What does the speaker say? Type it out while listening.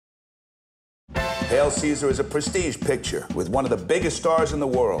Hail Caesar is a prestige picture with one of the biggest stars in the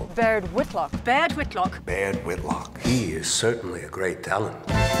world. Baird Whitlock. Baird Whitlock. Baird Whitlock. He is certainly a great talent.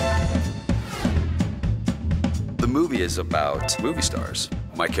 The movie is about movie stars.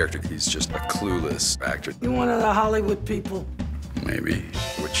 My character, he's just a clueless actor. You're one of the Hollywood people. Maybe,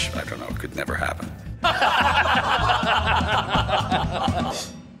 which, I don't know, could never happen.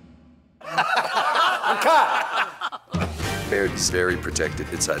 Baird's very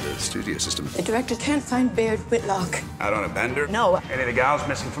protected inside the studio system. The director can't find Baird Whitlock. Out on a bender? No. Any of the gals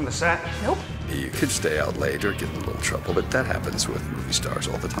missing from the set? Nope. You could stay out late or get in a little trouble, but that happens with movie stars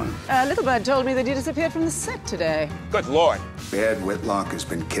all the time. Little Bird told me that he disappeared from the set today. Good Lord. Baird Whitlock has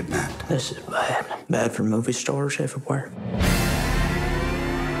been kidnapped. This is bad. Bad for movie stars everywhere.